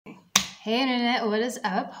Hey internet, what is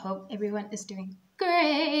up? Hope everyone is doing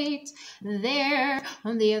great there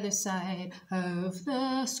on the other side of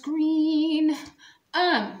the screen.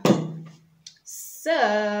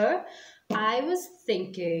 So I was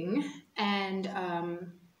thinking, and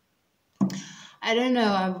I don't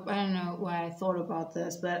know why I thought about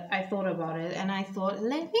this, but I thought about it, and I thought,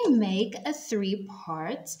 let me make a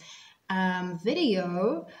 3-part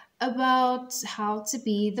video about how to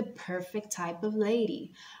be the perfect type of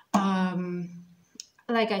lady.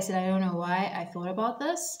 Like I said, I don't know why I thought about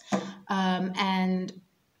this, and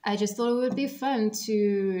I just thought it would be fun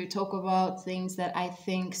to talk about things that I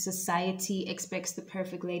think society expects the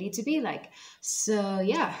perfect lady to be like. So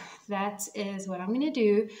yeah, that is what I'm going to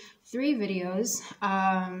do. 3 videos.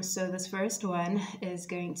 So this first one is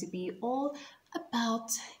going to be all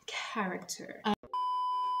about character.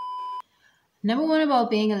 Number 1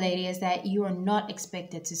 about being a lady is that you are not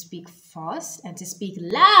expected to speak fast and to speak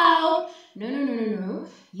loud. No.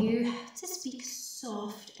 You have to speak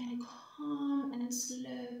soft and calm and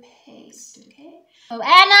slow paced, okay? Oh,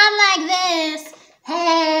 and I'm like this.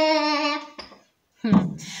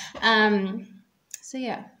 So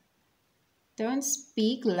yeah, don't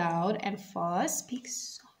speak loud and fast. Speak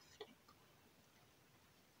soft.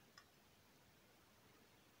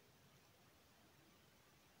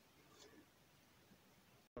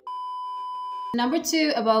 Number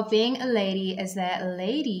 2 about being a lady is that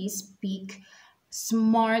ladies speak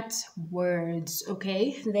smart words,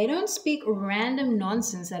 okay? They don't speak random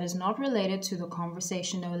nonsense that is not related to the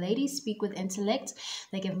conversation. No, ladies speak with intellect.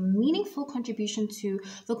 They give meaningful contribution to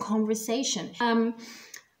the conversation.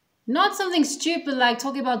 Not something stupid like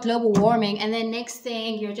talking about global warming and then next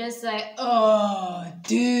thing you're just like, oh,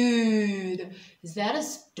 dude, is that a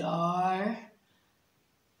star?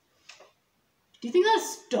 Do you think that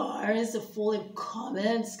star is a falling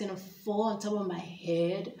comet? It's gonna fall on top of my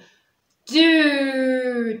head?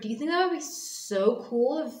 Dude, do you think that would be so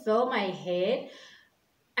cool if it fell on my head?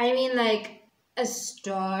 I mean, like, a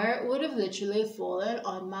star would have literally fallen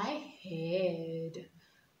on my head.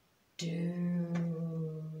 Dude,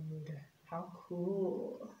 how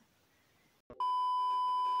cool.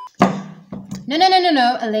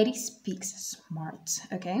 No. A lady speaks smart,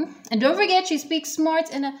 okay? And don't forget, she speaks smart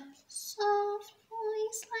in a soft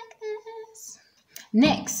voice like this.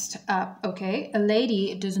 Next up, okay, a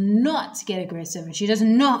lady does not get aggressive and she does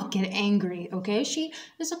not get angry, okay? She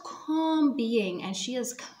is a calm being and she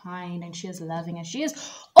is kind and she is loving and she is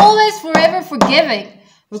always forever forgiving,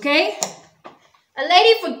 okay? A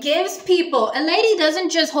lady forgives people. A lady doesn't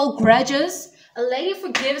just hold grudges. A lady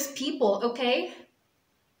forgives people, okay?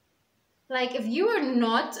 Like, if you are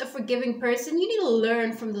not a forgiving person, you need to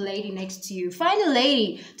learn from the lady next to you. Find a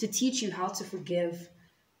lady to teach you how to forgive.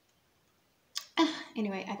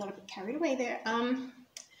 Anyway, I got a bit carried away there.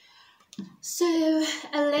 So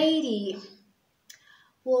a lady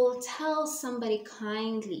will tell somebody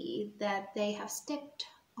kindly that they have stepped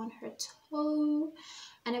on her toe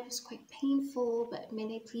and it was quite painful, but may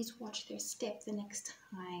they please watch their step the next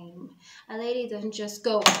time. A lady doesn't just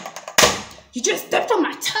go, you just stepped on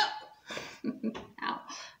my toe. Ow,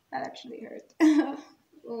 that actually hurt.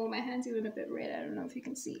 Oh, my hand's even a bit red. I don't know if you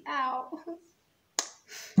can see. Ow.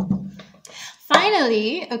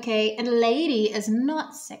 Finally, okay, a lady is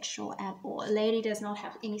not sexual at all. A lady does not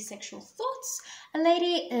have any sexual thoughts. A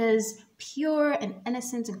lady is pure and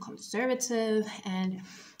innocent and conservative, and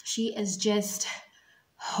she is just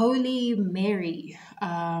Holy Mary,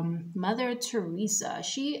 Mother Teresa.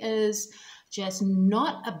 She is just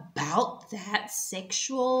not about that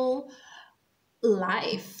sexual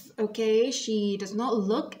life, okay? She does not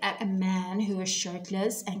look at a man who is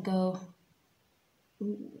shirtless and go,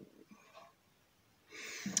 ooh.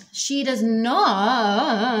 She does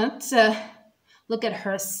not look at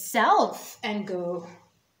herself and go,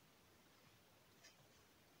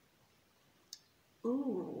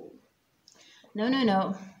 ooh.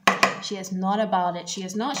 No. She is not about it. She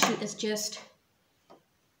is not. She is just,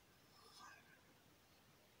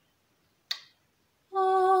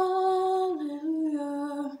 hallelujah,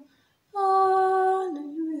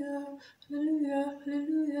 hallelujah, hallelujah,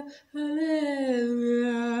 hallelujah, hallelujah.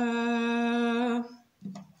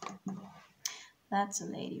 That's a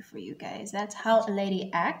lady for you guys. That's how a lady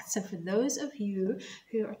acts. So for those of you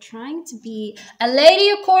who are trying to be a lady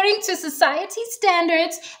according to society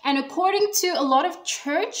standards and according to a lot of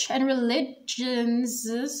church and religion's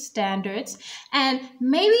standards, and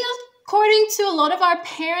maybe according to a lot of our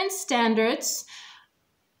parents' standards,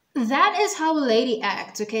 that is how a lady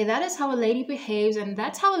acts, okay? That is how a lady behaves, and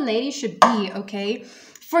that's how a lady should be, okay?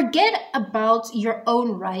 Forget about your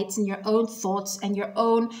own rights and your own thoughts and your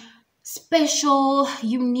own special,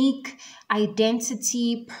 unique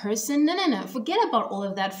identity person. No. Forget about all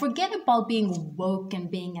of that. Forget about being woke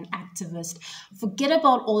and being an activist. Forget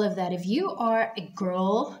about all of that. If you are a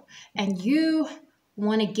girl and you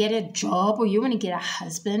want to get a job, or you want to get a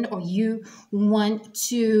husband, or you want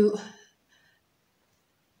to,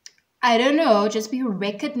 I don't know, just be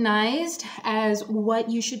recognized as what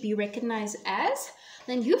you should be recognized as,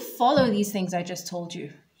 then you follow these things I just told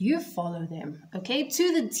you. You follow them, okay?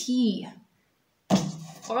 To the T.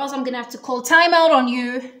 Or else I'm going to have to call time out on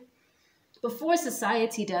you before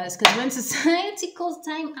society does. Because when society calls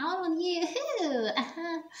time out on you,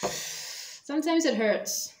 sometimes it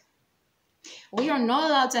hurts. We are not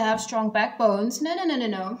allowed to have strong backbones.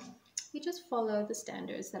 No. We just follow the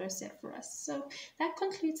standards that are set for us. So that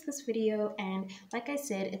concludes this video. And like I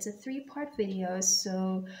said, it's a 3-part video.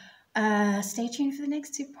 So stay tuned for the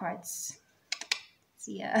next 2 parts.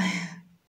 See ya.